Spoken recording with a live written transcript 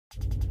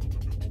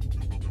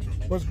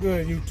What's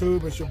good,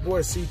 YouTube? It's your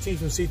boy CT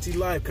from CT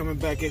Life coming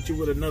back at you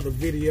with another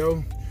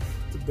video.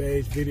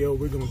 Today's video,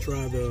 we're gonna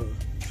try the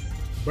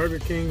Burger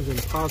King's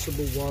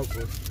Impossible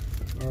Whopper.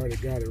 I already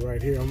got it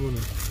right here. I'm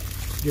gonna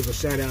give a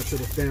shout out to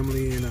the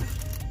family in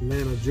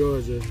Atlanta,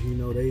 Georgia. You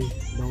know, they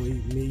don't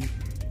eat meat,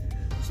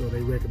 so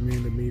they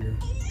recommended me to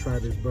try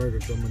this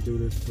burger. So I'm gonna do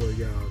this for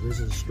y'all. This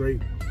is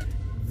straight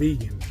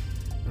vegan.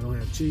 I don't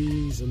have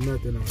cheese or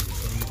nothing on it.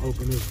 So I'm gonna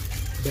open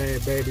this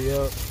bad baby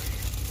up.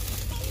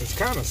 It's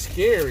kind of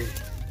scary,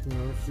 you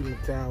know, see the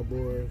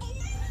Cowboys,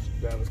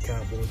 Dallas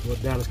Cowboys. Well,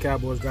 Dallas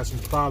Cowboys got some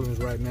problems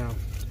right now.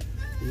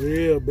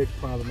 Real big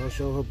problem. I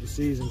sure hope the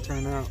season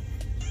turn out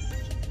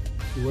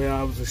the way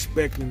I was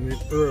expecting it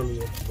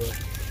earlier. But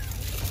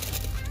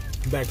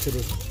back to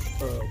this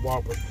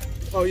Whopper.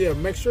 Oh yeah,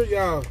 make sure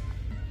y'all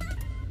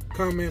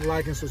comment,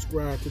 like, and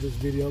subscribe to this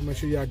video. Make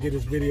sure y'all give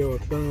this video a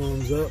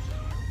thumbs up.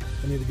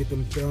 I need to get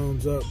them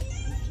thumbs up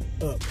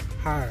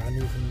higher. I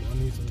need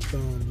some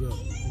thumbs up.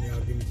 Y'all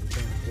give me some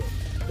thumbs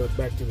up. But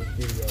back to the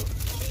video.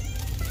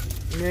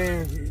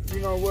 Man, you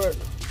know what?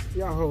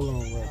 Y'all hold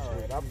on right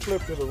quick. I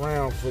flipped it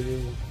around for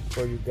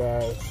you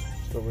guys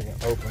so we can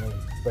open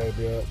this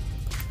baby up.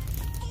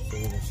 So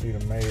you can see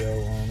the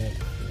mayo on it.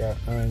 We got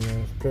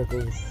onions,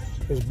 pickles.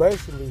 It's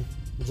basically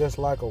just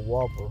like a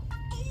Whopper.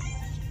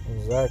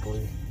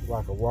 Exactly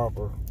like a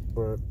Whopper,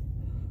 but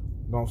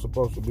don't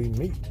supposed to be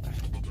meat.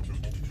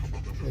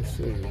 Let's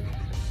see.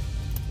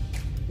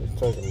 Let's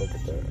take a look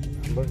at that.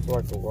 It looks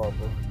like a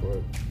Whopper,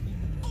 but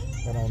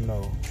I don't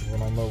know. I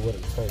don't know what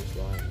it tastes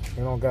like.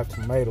 They don't got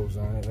tomatoes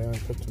on it. They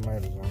don't put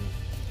tomatoes on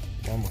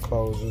it. I'm gonna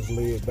close this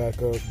lid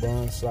back up.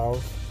 Bun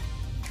sauce.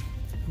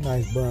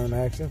 Nice bun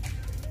action.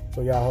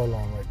 So y'all hold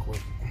on right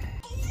quick.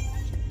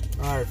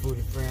 Alright,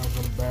 foodie fans,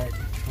 I'm back.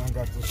 I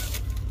got this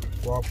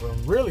Whopper.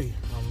 I'm really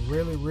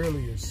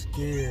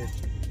scared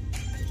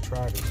to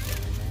try this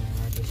thing,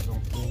 man. I just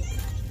don't think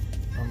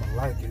I'm gonna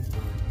like it, but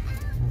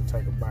I'm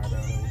gonna take a bite out of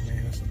it,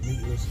 man. It's a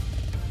meatless,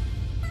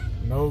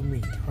 no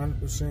meat,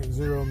 100%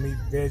 zero meat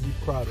veggie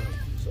product.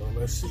 So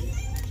let's see.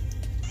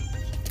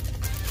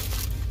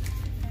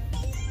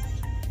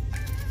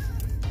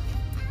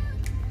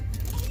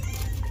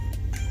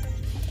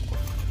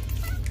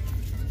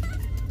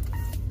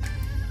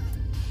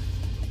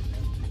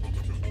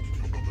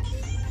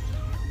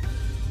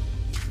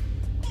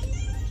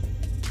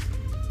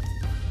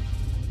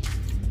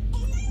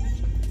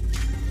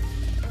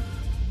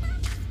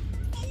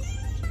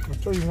 I'll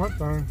tell you one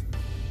thing,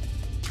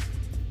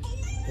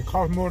 it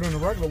costs more than a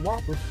regular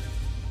Whopper.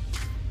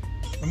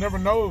 I never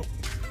know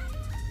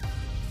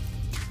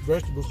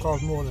vegetables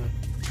cost more than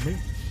meat.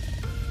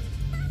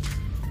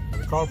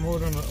 It costs more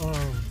than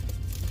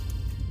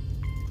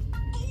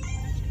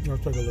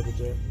let's take a look at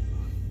that.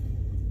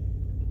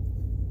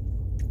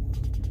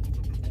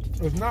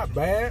 It's not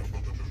bad.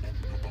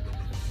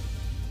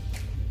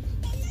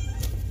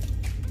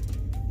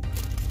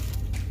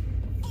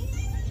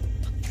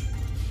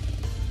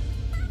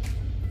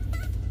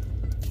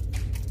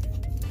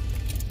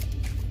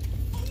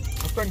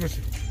 I think it's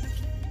a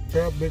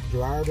fair bit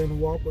drier than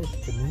Whopper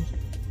to me.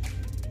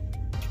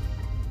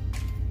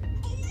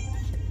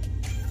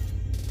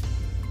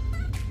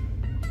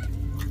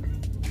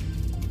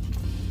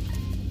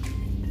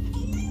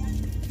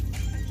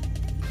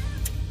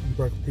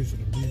 Break a piece of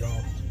the meat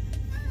off.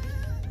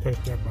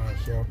 Taste that by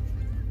itself.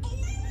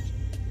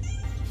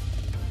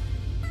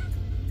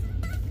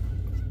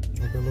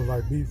 Like that look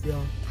like beef,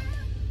 y'all.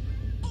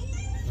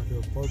 Like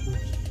it'll focus.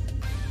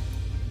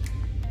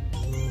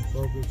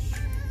 Focus.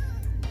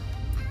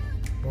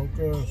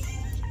 Focus.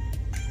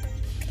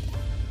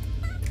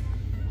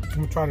 I'm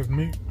gonna try this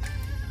meat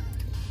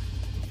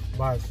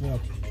by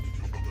itself.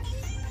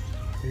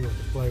 See what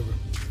the flavor.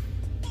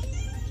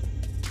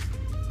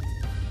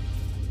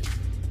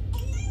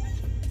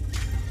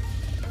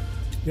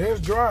 Yeah,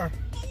 it's dry.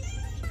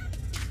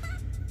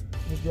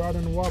 It's drier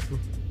than the Whopper.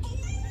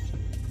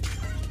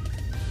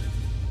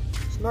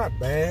 It's not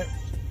bad.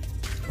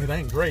 It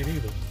ain't great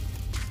either.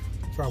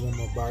 Try one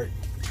more bite.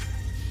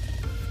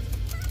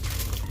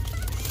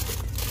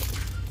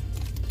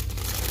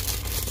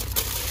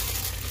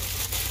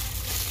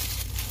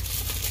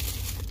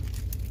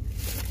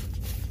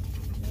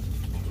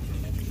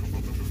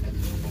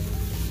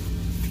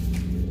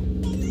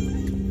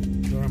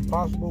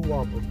 Impossible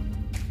Whopper.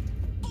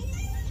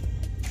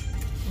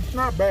 It's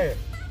not bad.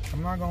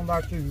 I'm not gonna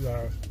lie to you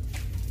guys.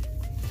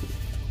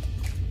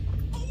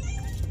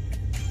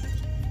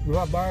 Will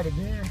I buy it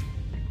again?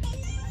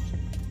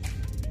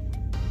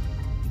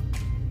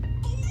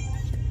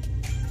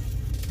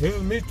 This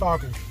is me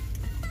talking.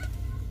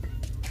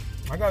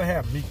 I gotta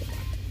have meat.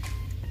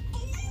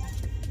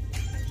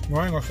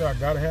 Well, I ain't gonna say I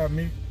gotta have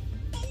meat,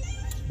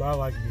 but I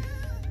like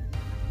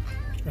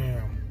meat.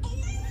 And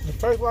it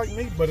tastes like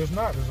meat, but it's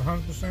not. It's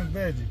 100%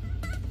 veggie.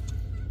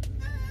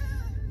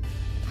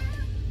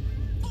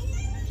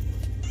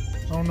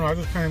 I don't know. I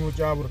just came with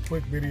y'all with a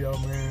quick video,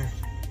 man,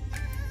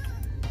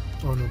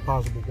 on the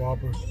Impossible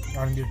Whopper.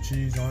 I didn't get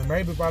cheese on it.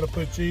 Maybe if I'd have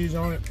put cheese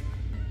on it,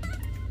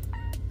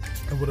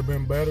 it would have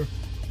been better.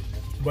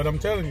 But I'm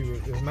telling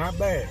you, it's not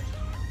bad.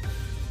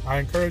 I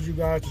encourage you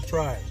guys to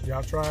try it.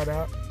 Y'all try it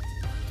out.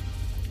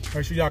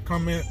 Make sure y'all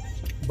comment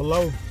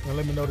below and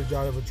let me know that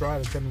y'all ever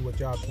tried it. Tell me what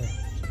y'all think.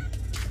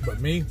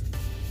 But me,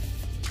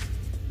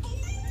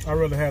 I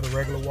rather have the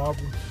regular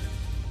Whopper.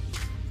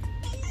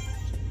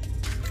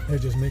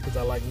 It's just me because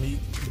I like meat.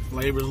 The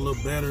flavor's a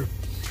little better.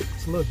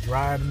 It's a little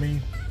dry to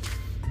me.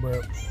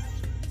 But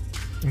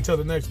until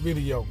the next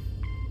video,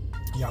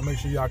 y'all make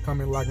sure y'all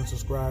comment, like, and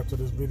subscribe to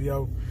this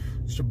video.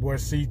 It's your boy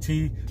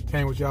CT.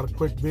 Came with y'all a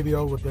quick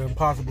video with the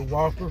Impossible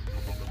Whopper.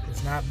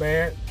 It's not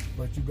bad,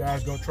 but you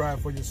guys go try it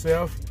for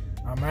yourself.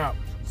 I'm out.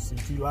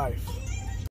 CT Life.